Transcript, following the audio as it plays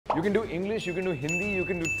You can do English, you can do Hindi, you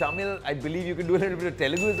can do Tamil. I believe you can do a little bit of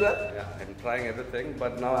Telugu as well. Yeah, I'm trying everything,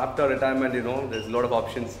 but now after retirement, you know, there's a lot of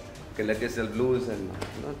options. You can let yourself loose and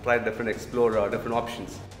try explore different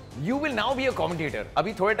options. You will now be a commentator.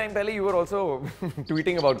 Abhi thode time pehle you were also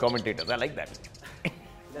tweeting about commentators. I like that.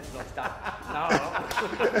 Let's not start now.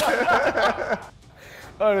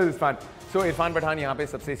 Oh, this is fun. So Irfan Pathan यहाँ पे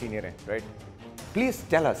सबसे senior हैं, right? Please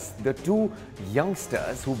tell us the two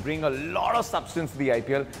youngsters who bring a lot of substance to the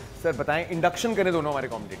IPL. Sir, बताएं induction करें दोनों हमारे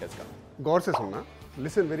commentators का. गौर से सुनना.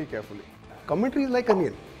 Listen very carefully. Commentary is like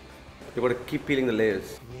onion. You got to keep peeling the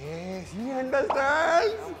layers. Yes, he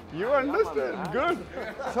understands. You understand. Good.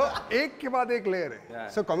 So एक के बाद एक layer है.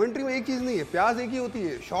 So commentary में एक चीज नहीं है. प्याज एक ही होती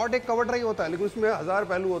है. Shot एक cover try होता है, लेकिन उसमें 1000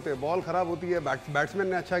 पहलू होते हैं. Ball खराब होती है. Batsman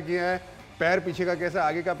ने अच्छा किया है. पैर पीछे का कैसा है,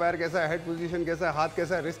 आगे का पैर कैसा है, हेड पोजीशन कैसा है, हाथ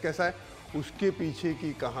कैसा है, रिस्ट कैसा है, उसके पीछे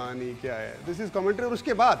की कहानी क्या है. This is commentary. और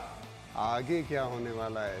उसके बाद आगे क्या होने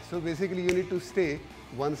वाला है. So basically you need to stay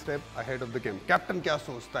one step ahead of the game. Captain क्या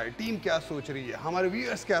सोचता है, टीम क्या सोच रही है, हमारे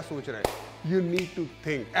व्यूअर्स क्या सोच रहे हैं. You need to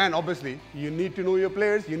think and obviously you need to know your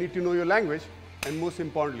players, you need to know your language and most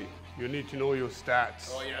importantly you need to know your stats.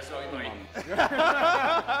 Oh yes,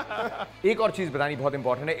 एक और चीज बतानी बहुत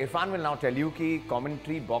इंपॉर्टेंट है. Irfan will now tell you कि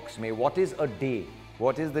commentary box में what is a day,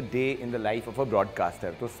 what is the day in the life of a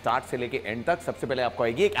broadcaster. तो start से लेके एंड तक सबसे पहले आपको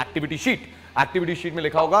आएगी एक एक्टिविटी शीट. एक्टिविटी शीट में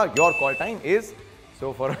लिखा होगा your call time is,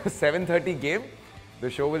 so for 7:30 game the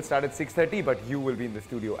show will start at 6:30 but you will be in the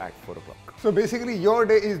studio at 4 o'clock. So basically your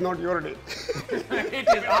day is not your day. It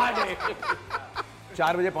is our day.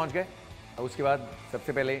 4 बजे पहुंच गए. उसके बाद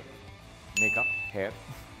सबसे पहले makeup, hair,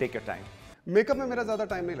 take your time. Makeup में मेरा ज्यादा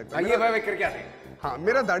टाइम नहीं लगता. ये भाई करके आते हैं. हाँ,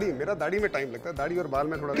 मेरा दाढ़ी में टाइम लगता है. दाढ़ी और बाल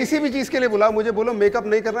में थोड़ा. किसी भी चीज के लिए बुला, मुझे बोलो मेकअप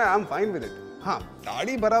नहीं करना है, I am fine with it. हाँ,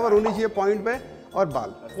 दाढ़ी बराबर होनी चाहिए पॉइंट पे और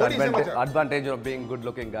बाल. Advantage of being good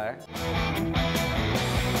looking guy.